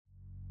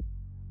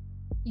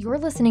You're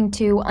listening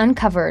to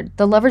Uncovered,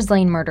 the Lover's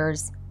Lane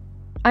Murders.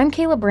 I'm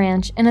Kayla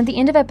Branch, and at the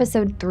end of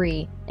episode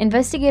 3,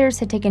 investigators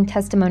had taken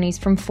testimonies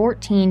from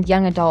 14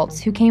 young adults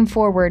who came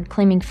forward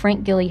claiming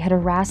Frank Gilly had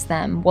harassed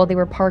them while they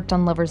were parked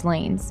on Lover's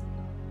Lanes.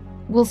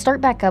 We'll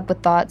start back up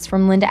with thoughts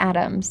from Linda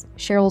Adams,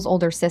 Cheryl's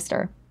older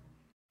sister.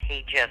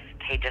 He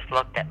just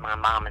looked at my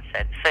mom and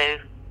said, "Sue,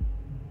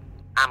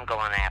 I'm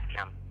going after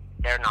them.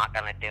 They're not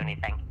going to do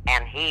anything."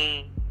 And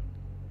he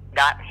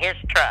got in his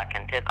truck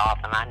and took off,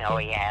 and I know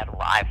he had a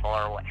rifle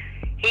or what.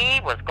 He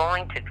was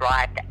going to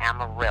drive to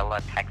Amarillo,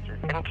 Texas,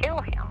 and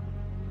kill him.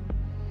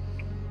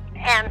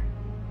 And,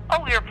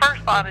 your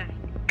first thought is,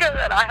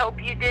 good, I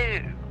hope you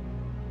do.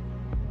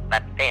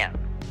 But then,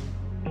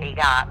 he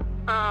got,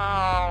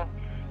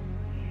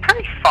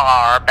 pretty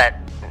far, but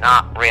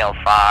not real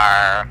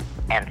far,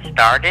 and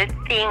started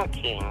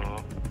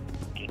thinking.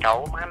 He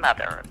told my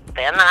mother.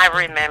 Then I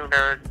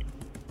remembered,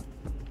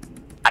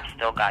 I've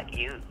still got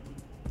you.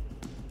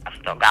 I've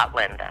still got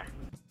Linda,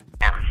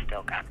 and I've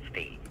still got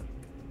Steve.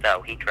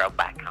 So he drove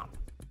back home.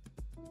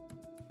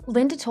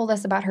 Linda told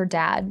us about her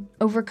dad,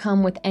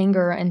 overcome with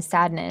anger and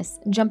sadness,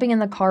 jumping in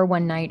the car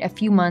one night a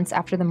few months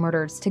after the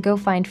murders to go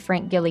find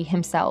Frank Gilly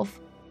himself.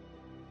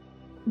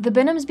 The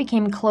Benhams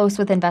became close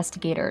with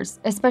investigators,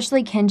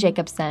 especially Ken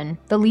Jacobson,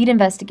 the lead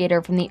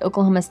investigator from the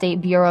Oklahoma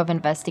State Bureau of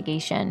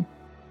Investigation.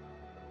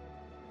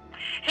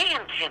 He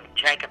and Ken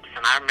Jacobson,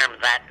 I remember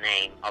that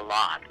name a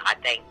lot. I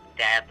think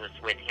Dad was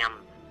with him,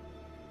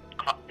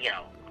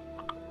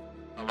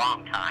 a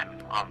long time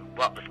on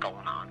what was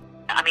going on.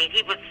 I mean,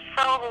 he was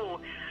so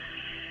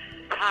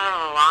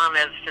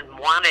honest and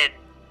wanted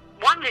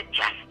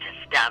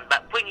justice done,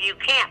 but when you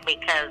can't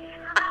because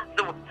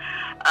of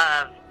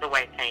the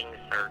way things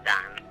are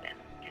done, then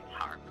it's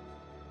hard.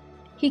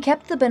 He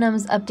kept the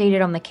Benhams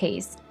updated on the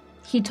case.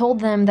 He told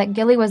them that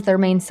Gilly was their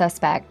main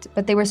suspect,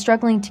 but they were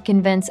struggling to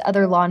convince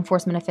other law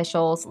enforcement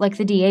officials, like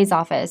the DA's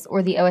office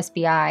or the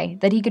OSBI,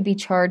 that he could be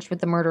charged with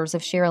the murders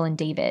of Cheryl and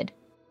David.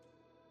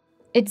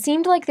 It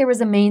seemed like there was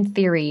a main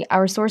theory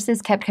our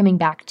sources kept coming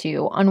back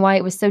to on why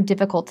it was so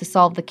difficult to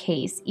solve the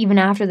case, even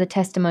after the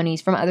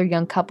testimonies from other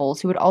young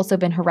couples who had also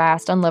been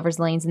harassed on Lover's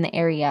Lanes in the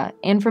area,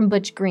 and from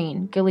Butch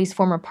Green, Gilly's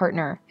former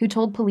partner, who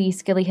told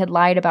police Gilly had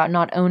lied about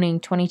not owning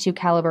 .22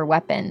 caliber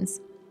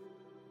weapons.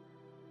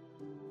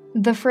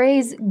 The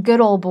phrase, "good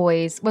old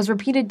boys," was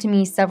repeated to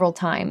me several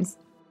times.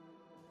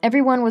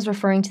 Everyone was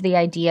referring to the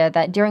idea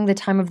that during the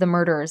time of the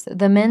murders,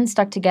 the men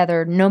stuck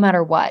together no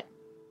matter what.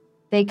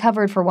 They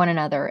covered for one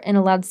another and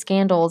allowed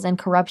scandals and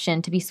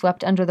corruption to be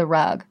swept under the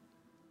rug.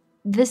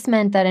 This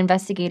meant that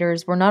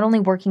investigators were not only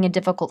working a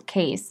difficult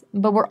case,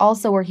 but were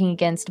also working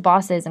against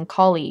bosses and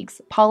colleagues,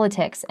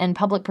 politics, and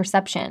public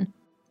perception.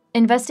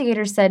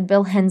 Investigators said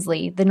Bill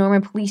Hensley, the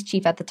Norman police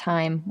chief at the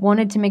time,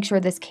 wanted to make sure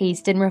this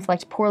case didn't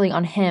reflect poorly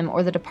on him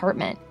or the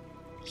department.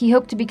 He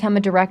hoped to become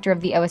a director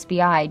of the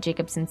OSBI,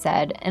 Jacobson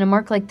said, and a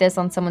mark like this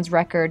on someone's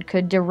record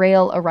could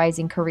derail a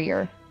rising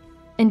career.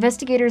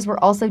 Investigators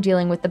were also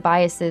dealing with the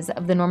biases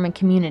of the Norman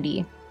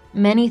community.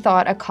 Many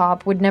thought a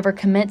cop would never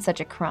commit such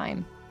a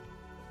crime.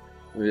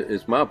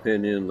 It's my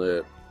opinion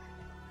that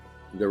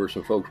there were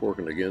some folks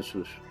working against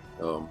us.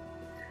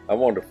 I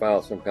wanted to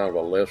file some kind of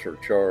a lesser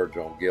charge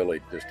on Gilly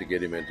just to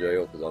get him in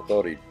jail because I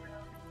thought he'd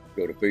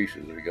go to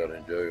pieces if he got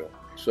in jail.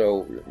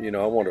 So,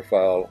 I wanted to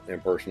file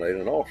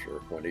impersonating an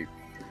officer when he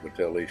would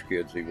tell these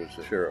kids he was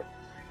the sheriff.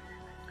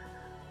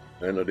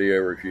 And the DA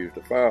refused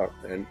to file.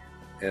 And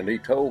he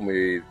told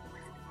me,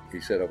 he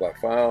said, if I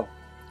file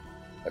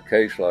a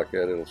case like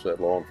that, it'll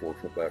set law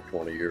enforcement back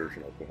 20 years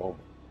in Oklahoma.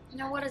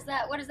 What does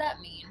that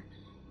mean?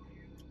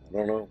 I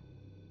don't know.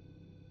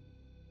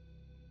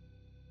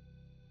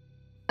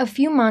 A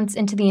few months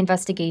into the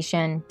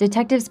investigation,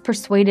 detectives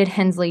persuaded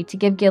Hensley to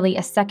give Gilly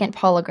a second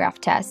polygraph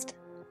test.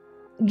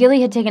 Gilly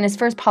had taken his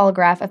first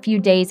polygraph a few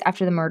days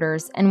after the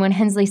murders, and when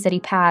Hensley said he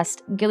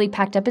passed, Gilly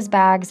packed up his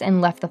bags and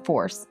left the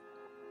force.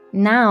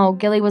 Now,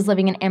 Gilly was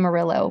living in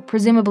Amarillo,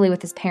 presumably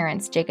with his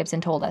parents,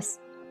 Jacobson told us.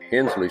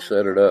 Hensley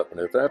set it up,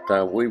 and at that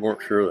time we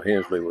weren't sure that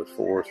Hensley was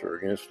for us or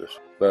against us.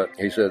 But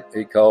he said,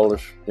 he called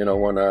us,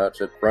 one night,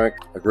 said, Frank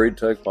agreed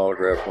to take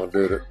polygraph, going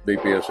to do it at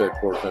DPS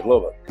headquarters in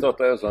Lubbock. I thought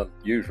that was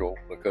unusual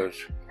because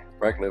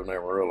Frank lived in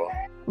Amarillo.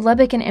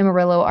 Lubbock and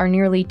Amarillo are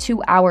nearly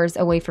 2 hours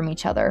away from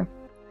each other.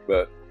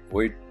 But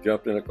we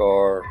jumped in a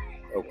car,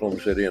 Oklahoma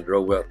City, and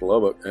drove out to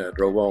Lubbock, and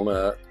drove all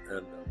night.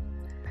 And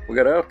we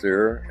got out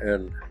there,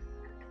 and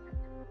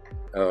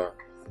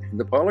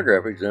the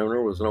polygraph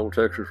examiner was an old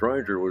Texas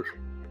Ranger, was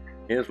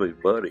Hensley's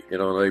buddy. They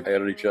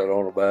patted each other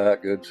on the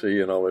back, good to see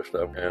you, and all this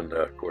stuff. And,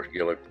 of course,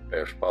 Gilly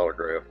passed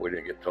polygraph. We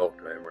didn't get to talk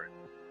to him.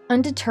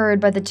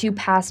 Undeterred by the two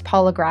past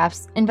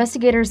polygraphs,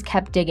 investigators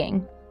kept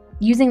digging.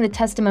 Using the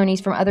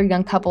testimonies from other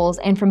young couples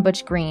and from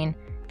Butch Green,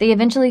 they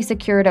eventually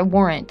secured a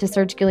warrant to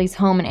search Gilly's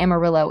home in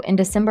Amarillo in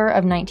December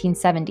of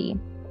 1970.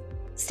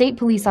 State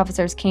police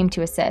officers came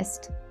to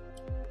assist.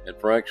 And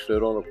Frank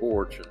stood on the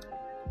porch, and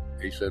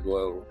he said,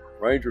 well,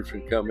 Rangers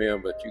can come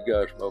in, but you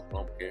guys from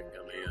Oklahoma can't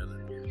come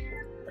in.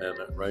 And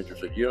the ranger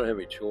said, you don't have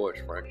any choice,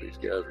 Frank. These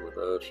guys are with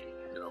us.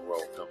 We're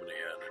all coming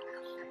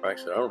in. I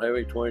said, I don't have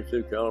any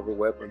 22 caliber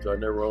weapons. I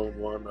never owned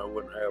one. I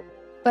wouldn't have one.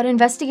 But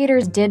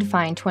investigators did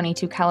find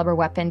 22 caliber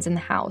weapons in the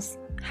house.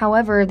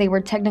 However, they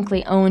were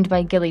technically owned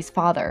by Gilly's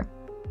father.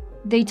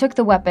 They took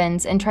the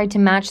weapons and tried to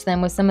match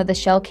them with some of the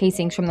shell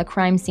casings from the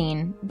crime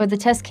scene, but the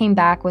test came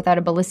back without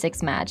a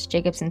ballistics match,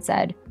 Jacobson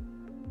said.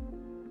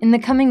 In the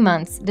coming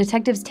months,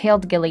 detectives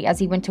tailed Gilly as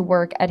he went to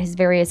work at his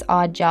various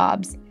odd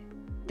jobs.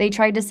 They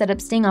tried to set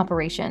up sting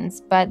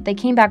operations, but they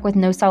came back with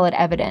no solid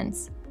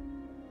evidence.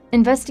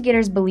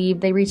 Investigators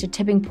believe they reached a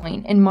tipping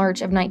point in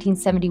March of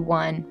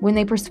 1971 when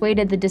they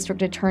persuaded the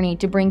district attorney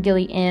to bring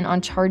Gilly in on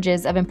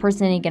charges of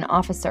impersonating an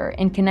officer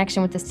in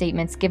connection with the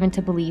statements given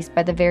to police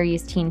by the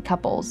various teen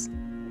couples.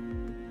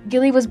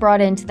 Gilly was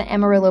brought into the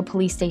Amarillo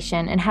police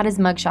station and had his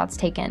mugshots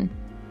taken.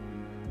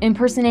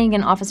 Impersonating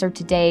an officer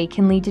today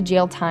can lead to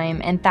jail time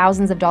and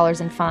thousands of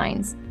dollars in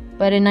fines,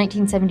 but in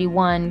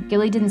 1971,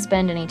 Gilly didn't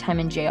spend any time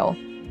in jail.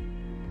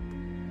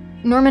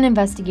 Norman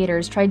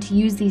investigators tried to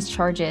use these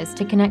charges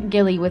to connect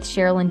Gilly with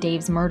Cheryl and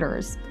Dave's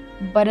murders,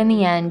 but in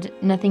the end,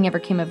 nothing ever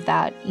came of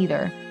that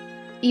either.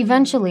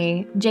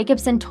 Eventually,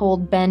 Jacobson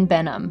told Ben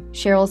Benham,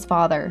 Cheryl's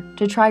father,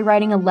 to try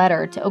writing a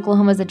letter to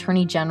Oklahoma's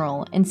Attorney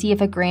General and see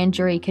if a grand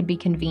jury could be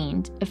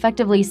convened,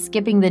 effectively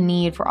skipping the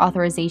need for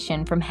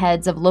authorization from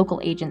heads of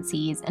local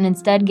agencies and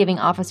instead giving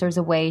officers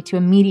a way to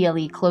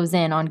immediately close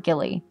in on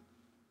Gilly.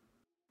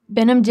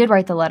 Benham did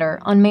write the letter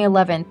on May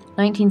 11,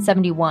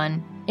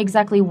 1971,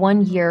 exactly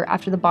 1 year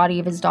after the body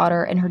of his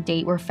daughter and her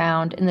date were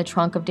found in the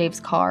trunk of Dave's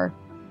car.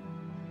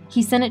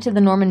 He sent it to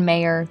the Norman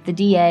mayor, the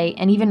DA,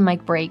 and even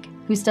Mike Brake,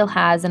 who still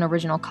has an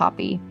original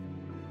copy.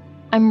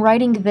 "I'm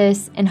writing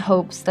this in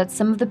hopes that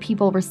some of the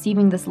people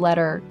receiving this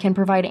letter can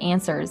provide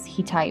answers,"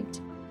 he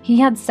typed. He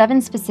had 7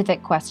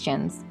 specific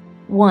questions.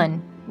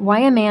 1. Why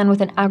a man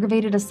with an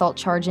aggravated assault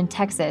charge in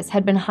Texas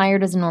had been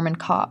hired as a Norman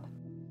cop.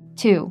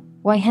 2.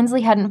 Why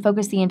Hensley hadn't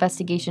focused the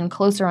investigation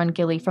closer on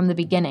Gilly from the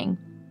beginning.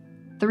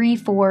 3,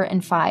 4,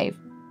 and 5.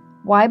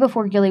 Why,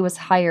 before Gilly was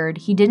hired,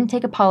 he didn't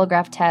take a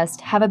polygraph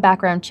test, have a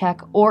background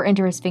check, or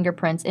enter his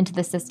fingerprints into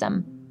the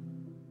system.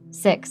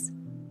 6.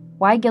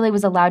 Why Gilly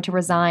was allowed to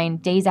resign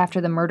days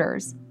after the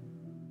murders.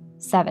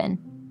 7.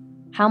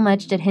 How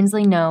much did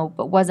Hensley know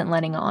but wasn't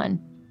letting on?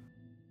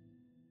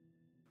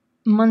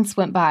 Months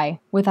went by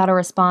without a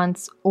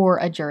response or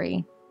a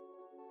jury.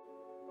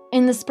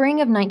 In the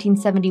spring of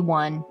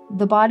 1971,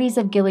 the bodies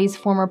of Gilly's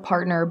former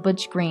partner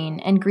Butch Green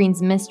and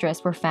Green's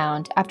mistress were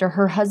found after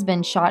her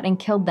husband shot and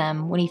killed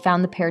them when he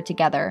found the pair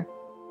together.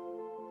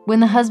 When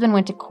the husband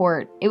went to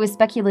court, it was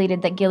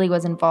speculated that Gilly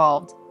was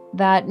involved,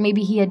 that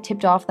maybe he had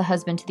tipped off the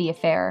husband to the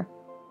affair.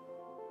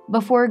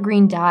 Before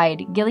Green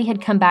died, Gilly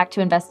had come back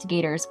to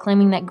investigators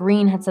claiming that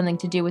Green had something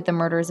to do with the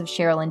murders of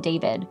Cheryl and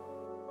David.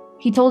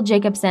 He told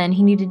Jacobson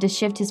he needed to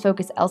shift his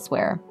focus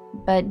elsewhere,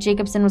 but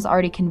Jacobson was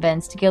already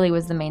convinced Gilly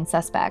was the main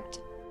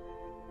suspect.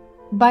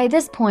 By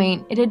this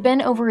point, it had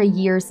been over a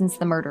year since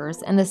the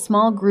murders, and the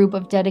small group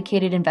of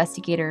dedicated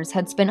investigators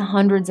had spent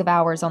hundreds of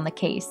hours on the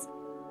case.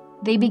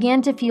 They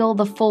began to feel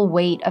the full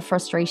weight of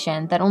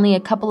frustration that only a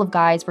couple of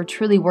guys were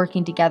truly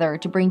working together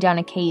to bring down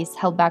a case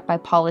held back by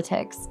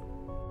politics.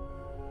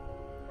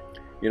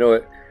 You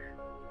know,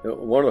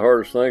 one of the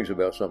hardest things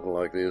about something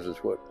like this is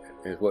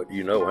what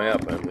you know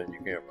happened and you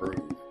can't prove.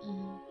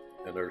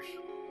 Mm-hmm. And there's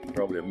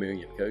probably a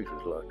million cases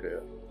like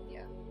that.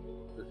 Yeah.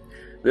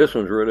 This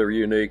one's really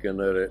unique in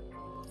that it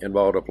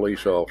involved a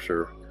police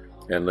officer,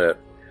 and that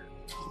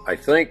I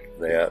think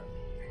that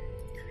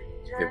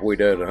if we'd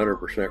had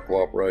 100%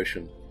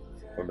 cooperation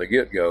from the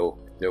get-go,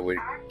 that we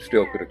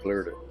still could have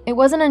cleared it. It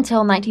wasn't until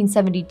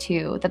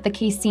 1972 that the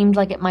case seemed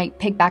like it might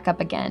pick back up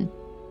again.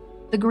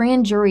 The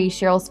grand jury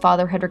Cheryl's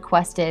father had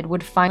requested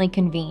would finally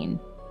convene.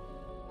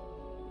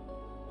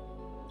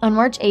 On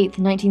March 8,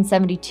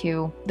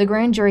 1972, the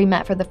grand jury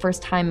met for the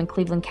first time in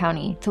Cleveland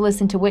County to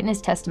listen to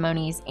witness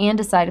testimonies and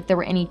decide if there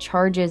were any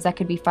charges that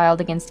could be filed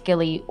against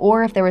Gilly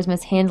or if there was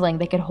mishandling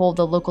they could hold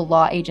the local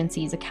law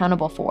agencies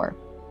accountable for.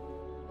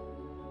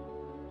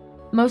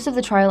 Most of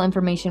the trial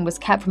information was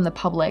kept from the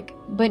public,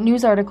 but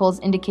news articles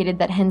indicated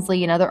that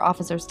Hensley and other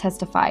officers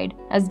testified,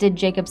 as did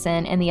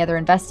Jacobson and the other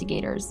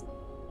investigators.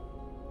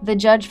 The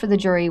judge for the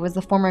jury was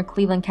the former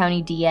Cleveland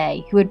County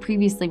DA, who had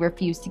previously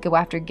refused to go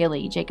after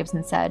Gilly,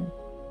 Jacobson said.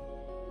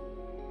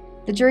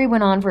 The jury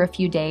went on for a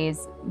few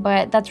days,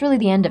 but that's really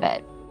the end of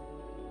it.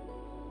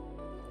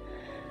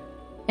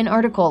 An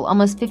article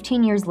almost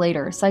 15 years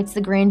later cites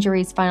the grand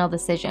jury's final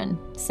decision,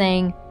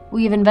 saying,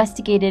 "We have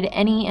investigated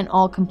any and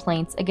all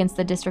complaints against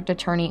the district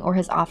attorney or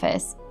his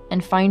office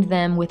and find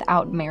them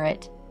without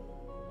merit."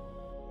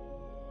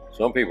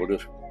 Some people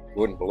just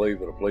wouldn't believe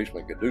that a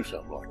policeman could do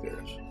something like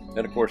this.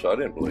 And of course, I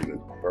didn't believe it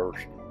at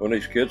first. When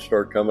these kids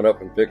started coming up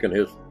and picking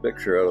his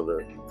picture out of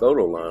the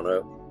photo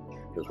lineup,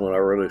 is when I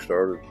really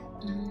started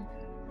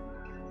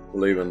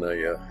believing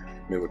they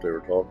knew what they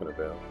were talking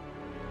about.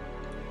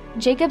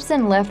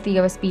 Jacobson left the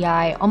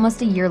OSBI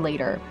almost a year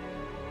later.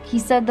 He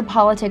said the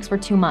politics were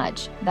too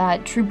much,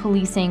 that true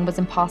policing was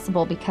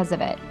impossible because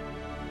of it.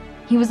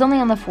 He was only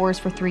on the force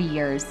for 3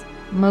 years,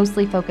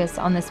 mostly focused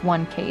on this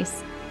one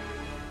case.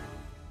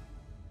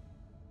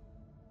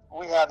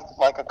 We had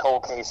like a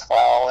cold case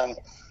file, and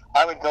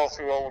I would go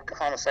through old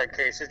homicide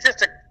cases, just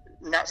to,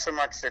 not so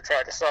much to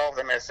try to solve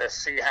them as to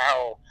see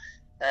how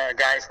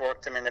guys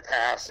worked them in the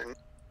past. And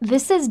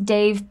this is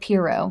Dave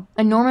Pirro,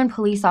 a Norman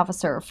police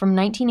officer from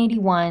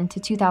 1981 to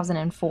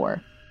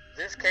 2004.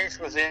 This case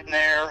was in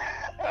there,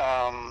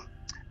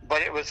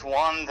 but it was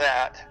one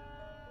that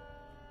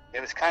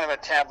it was kind of a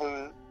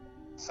taboo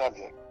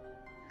subject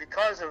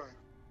because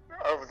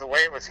of the way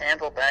it was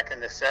handled back in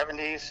the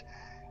 70s.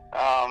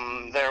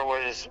 There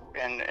was,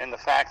 in the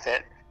fact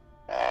that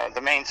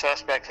the main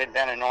suspect had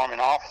been a Norman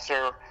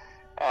officer,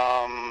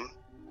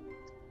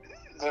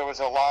 there was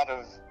a lot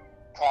of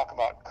talk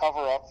about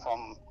cover-up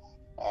from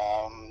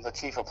the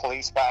chief of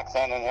police back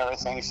then and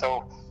everything.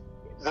 So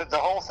the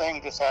whole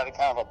thing just had a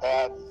kind of a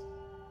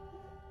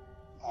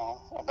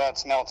bad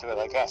smell to it,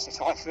 I guess, if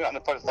you want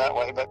to put it that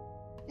way. But,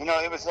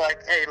 it was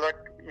like, hey, look,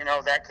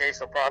 that case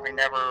will probably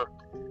never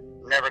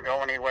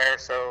go anywhere,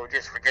 so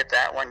just forget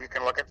that one. You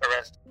can look at the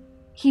rest.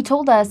 He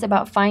told us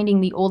about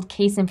finding the old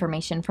case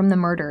information from the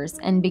murders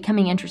and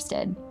becoming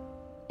interested.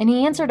 And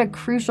he answered a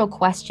crucial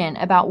question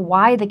about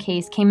why the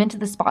case came into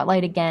the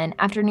spotlight again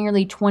after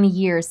nearly 20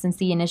 years since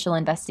the initial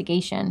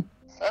investigation.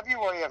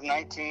 February of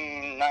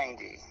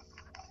 1990,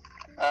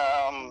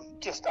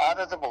 just out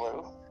of the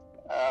blue,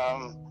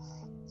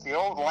 the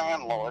old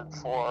landlord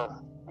for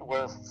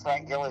where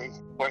Frank Gilly,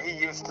 where he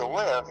used to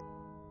live.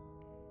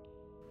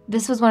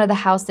 This was one of the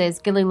houses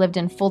Gilly lived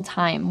in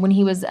full-time when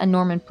he was a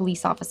Norman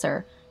police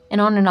officer,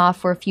 and on and off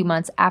for a few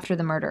months after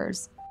the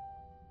murders.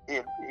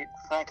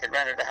 Frank had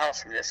rented a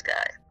house from this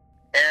guy,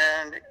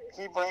 and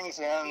he brings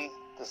in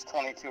this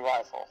 .22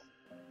 rifle.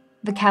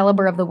 The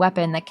caliber of the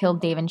weapon that killed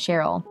Dave and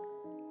Cheryl.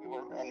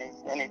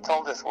 And he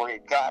told us where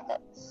he'd gotten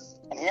it.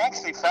 And he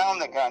actually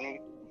found the gun.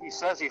 He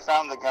says he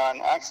found the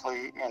gun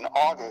actually in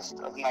August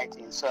of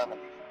 1970.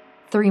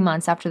 3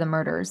 months after the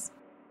murders.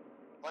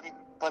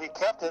 But he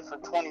kept it for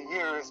 20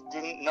 years,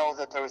 didn't know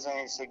that there was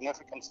any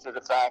significance to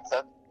the fact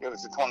that it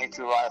was a .22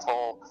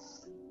 rifle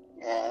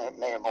and it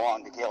may have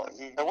belonged to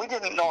Gilly. We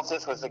didn't know if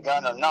this was the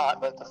gun or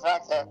not, but the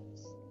fact that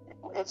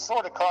it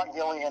sort of caught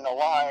Gilly in a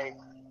lie,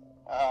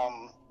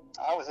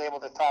 I was able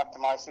to talk to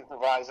my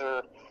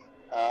supervisor.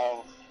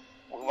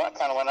 We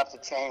kind of went up the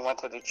chain, went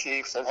to the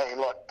chief, said, hey,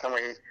 look, can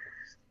we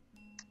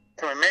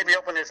maybe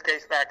open this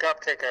case back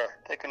up,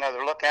 take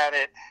another look at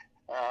it,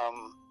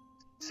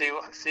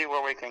 see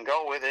where we can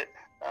go with it.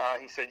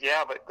 He said,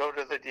 yeah, but go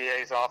to the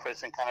DA's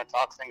office and kind of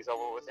talk things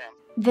over with him.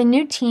 The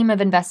new team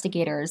of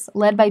investigators,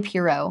 led by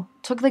Pirro,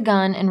 took the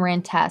gun and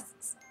ran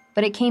tests,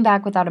 but it came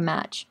back without a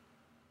match.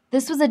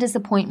 This was a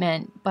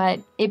disappointment,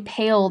 but it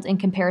paled in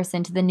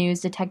comparison to the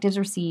news detectives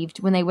received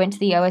when they went to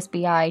the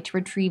OSBI to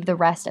retrieve the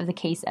rest of the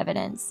case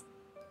evidence.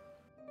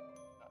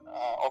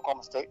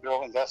 Oklahoma State Bureau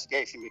of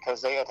Investigation,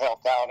 because they had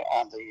helped out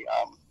on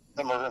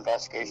the murder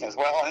investigation as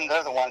well, and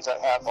they're the ones that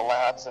have the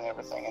labs and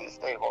everything in the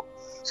state.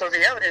 So the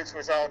evidence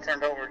was all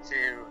turned over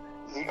to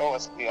the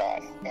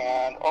OSBI,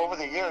 and over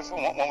the years,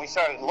 when we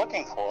started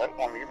looking for it,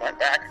 when we went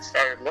back and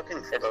started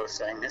looking for those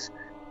things,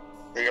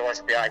 the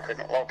OSBI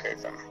couldn't locate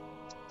them.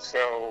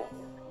 So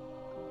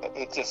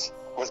it just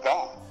was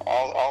gone.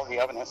 All the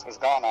evidence was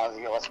gone out of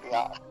the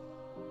OSBI.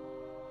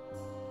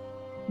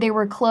 There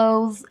were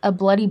clothes, a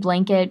bloody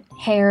blanket,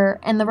 hair,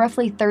 and the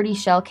roughly 30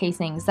 shell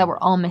casings that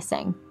were all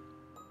missing.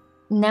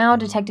 Now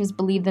detectives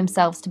believed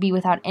themselves to be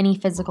without any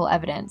physical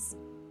evidence.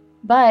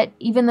 But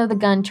even though the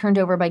gun turned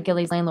over by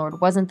Gilly's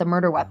landlord wasn't the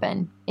murder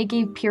weapon, it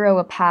gave Pirro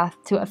a path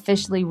to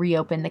officially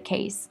reopen the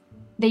case.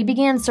 They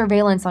began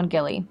surveillance on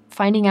Gilly,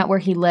 finding out where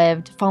he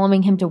lived,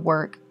 following him to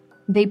work.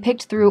 They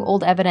picked through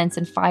old evidence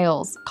and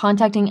files,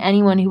 contacting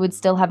anyone who would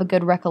still have a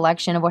good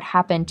recollection of what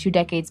happened 2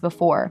 decades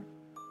before.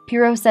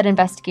 Pirro said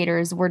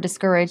investigators were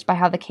discouraged by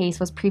how the case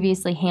was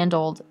previously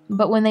handled,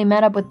 but when they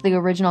met up with the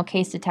original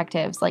case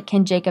detectives like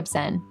Ken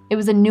Jacobson, it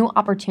was a new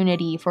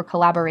opportunity for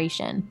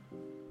collaboration.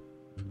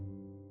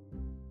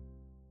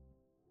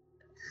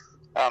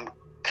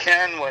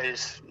 Ken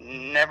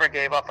never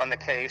gave up on the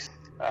case.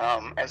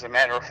 As a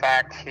matter of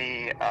fact,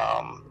 he,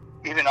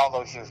 even all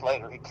those years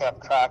later, he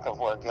kept track of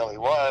where Gilly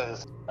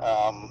was.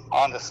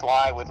 On the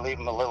sly, would leave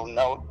him a little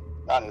note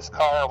on his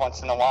car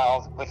once in a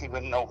while, but Gilly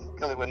wouldn't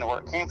know where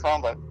it came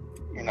from, but,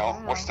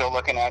 we're still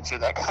looking at you,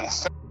 that kind of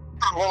stuff.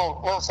 A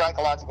little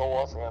psychological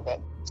warfare,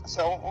 but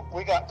so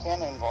we got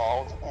Ken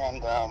involved,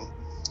 and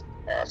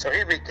so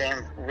he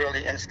became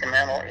really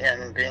instrumental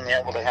in being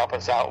able to help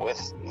us out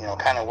with,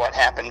 kind of what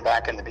happened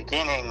back in the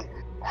beginning,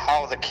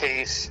 how the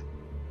case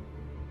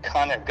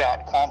kind of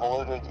got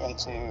convoluted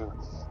into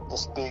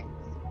this big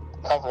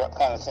cover-up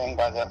kind of thing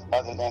by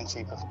the then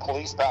chief of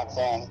police back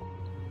then.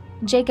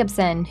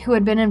 Jacobson, who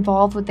had been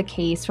involved with the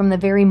case from the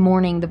very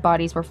morning the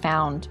bodies were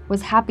found,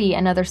 was happy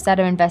another set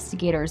of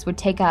investigators would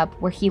take up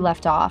where he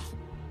left off.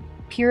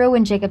 Pirro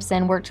and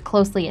Jacobson worked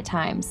closely at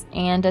times,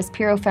 and as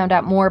Pirro found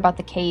out more about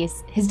the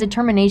case, his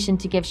determination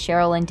to give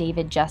Cheryl and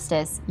David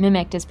justice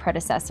mimicked his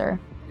predecessor.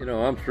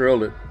 I'm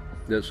thrilled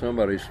that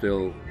somebody's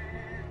still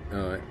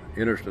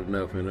interested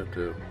enough in it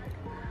to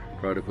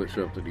try to put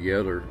something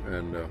together,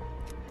 and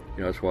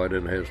That's why I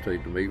didn't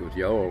hesitate to meet with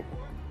y'all.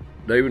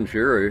 Dave and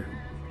Sherry,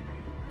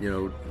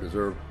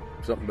 deserve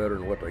something better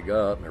than what they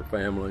got and their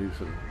families.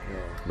 And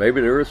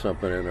maybe there is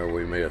something in there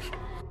we missed.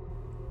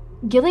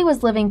 Gilly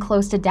was living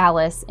close to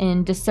Dallas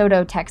in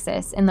DeSoto,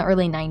 Texas in the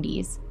early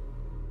 90s.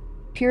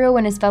 Piro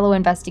and his fellow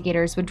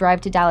investigators would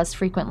drive to Dallas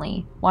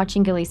frequently,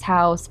 watching Gilly's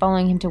house,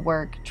 following him to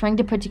work, trying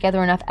to put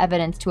together enough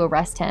evidence to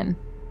arrest him.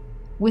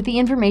 With the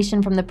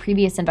information from the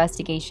previous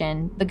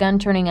investigation, the gun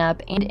turning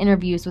up, and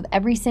interviews with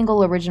every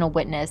single original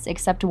witness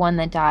except one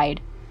that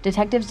died,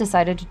 detectives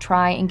decided to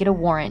try and get a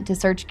warrant to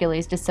search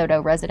Gilly's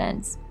DeSoto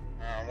residence.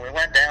 We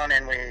went down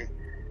and we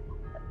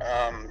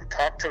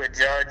talked to a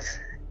judge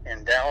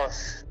in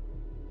Dallas,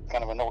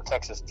 kind of an old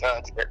Texas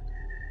judge, but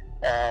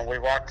we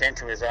walked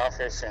into his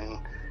office and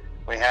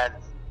we had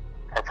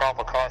our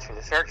probable cause for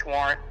the search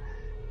warrant,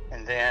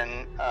 and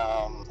then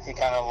he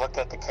kind of looked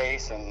at the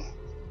case and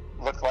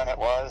looked when it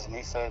was, and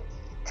he said,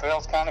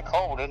 "Trail's kind of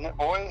cold, isn't it,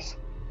 boys?"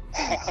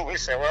 We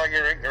said, "Well,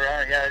 you're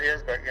right, yeah, it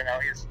is," but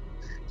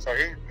so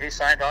he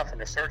signed off on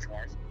the search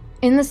warrant.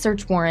 In the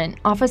search warrant,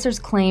 officers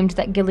claimed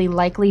that Gilly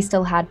likely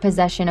still had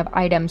possession of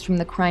items from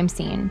the crime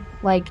scene,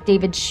 like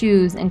David's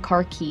shoes and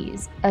car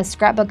keys, a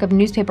scrapbook of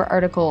newspaper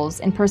articles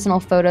and personal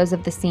photos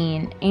of the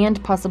scene,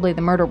 and possibly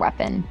the murder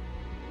weapon.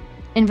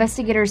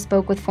 Investigators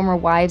spoke with former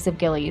wives of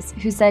Gilly's,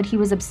 who said he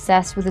was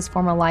obsessed with his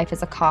former life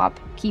as a cop,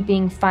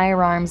 keeping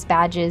firearms,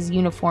 badges,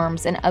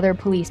 uniforms, and other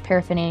police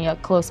paraphernalia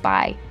close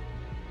by.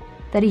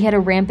 That he had a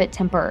rampant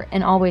temper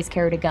and always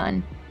carried a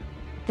gun.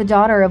 The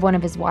daughter of one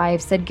of his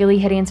wives said Gilly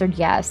had answered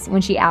yes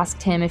when she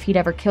asked him if he'd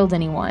ever killed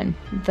anyone,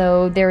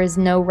 though there is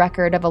no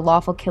record of a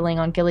lawful killing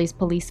on Gilly's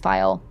police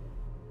file.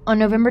 On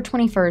November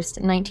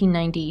 21st,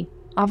 1990,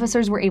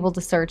 officers were able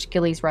to search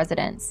Gilly's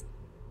residence.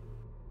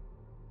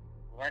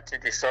 Went to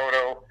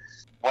DeSoto,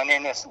 went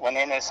in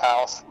his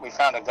house. We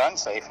found a gun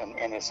safe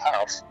in his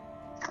house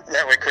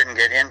that we couldn't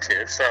get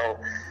into. So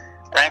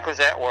Frank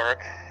was at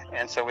work,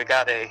 and so we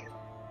got a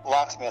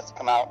locksmith to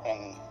come out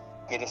and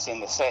get us in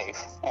the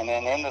safe. And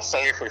then in the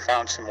safe, we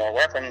found some more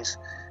weapons.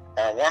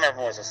 One of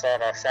them was a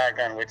sawed-off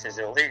shotgun, which is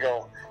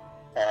illegal.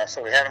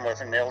 So we had him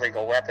with an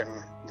illegal weapon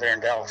there in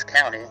Dallas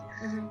County.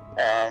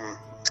 Mm-hmm.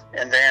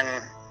 And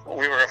then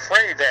we were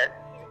afraid that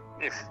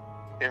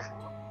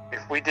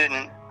if we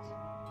didn't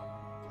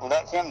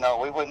let him know,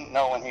 we wouldn't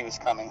know when he was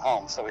coming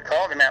home. So we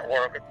called him at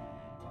work.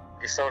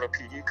 DeSoto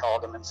PD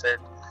called him and said,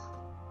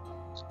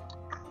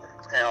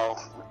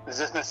 "Is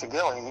this Mr.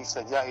 Gilly?" And he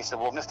said, "Yeah." He said,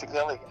 "Well, Mr.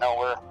 Gilly,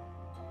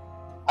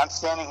 I'm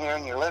standing here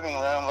in your living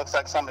room. Looks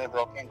like somebody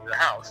broke into your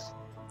house."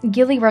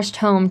 Gilly rushed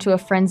home to a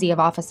frenzy of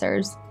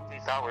officers. He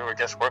thought we were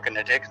just working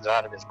the dickens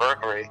out of his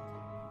burglary.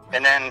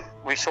 And then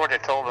we sort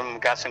of told him,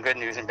 got some good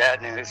news and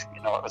bad news.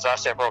 It was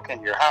us that broke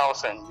into your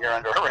house and you're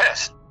under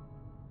arrest.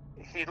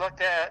 He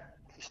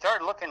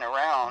started looking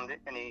around,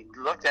 and he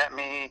looked at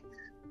me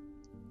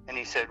and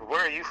he said,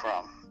 "Where are you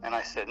from?" And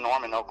I said,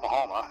 "Norman,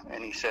 Oklahoma."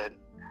 And he said,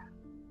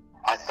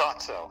 "I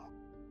thought so."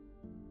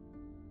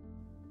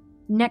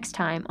 Next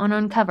time on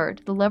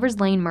Uncovered, the Lover's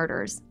Lane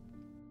murders.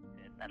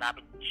 And I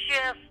would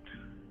just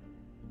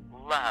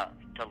love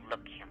to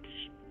look him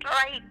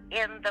straight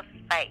in the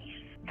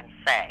face and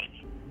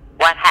say,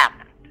 "What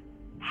happened?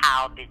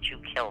 How did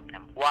you kill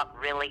them? What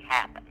really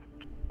happened?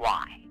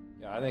 Why?"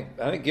 Yeah, I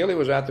think Gilly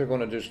was out there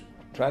going to just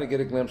try to get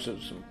a glimpse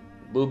of some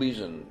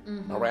boobies and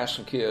harass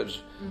some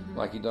kids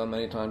like he'd done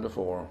many times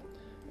before,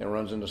 and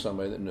runs into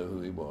somebody that knew who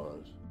he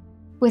was.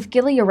 With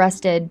Gilly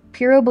arrested,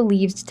 Piro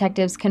believes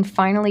detectives can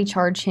finally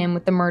charge him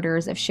with the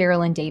murders of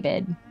Cheryl and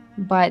David,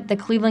 but the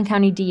Cleveland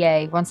County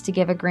DA wants to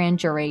give a grand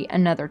jury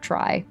another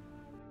try.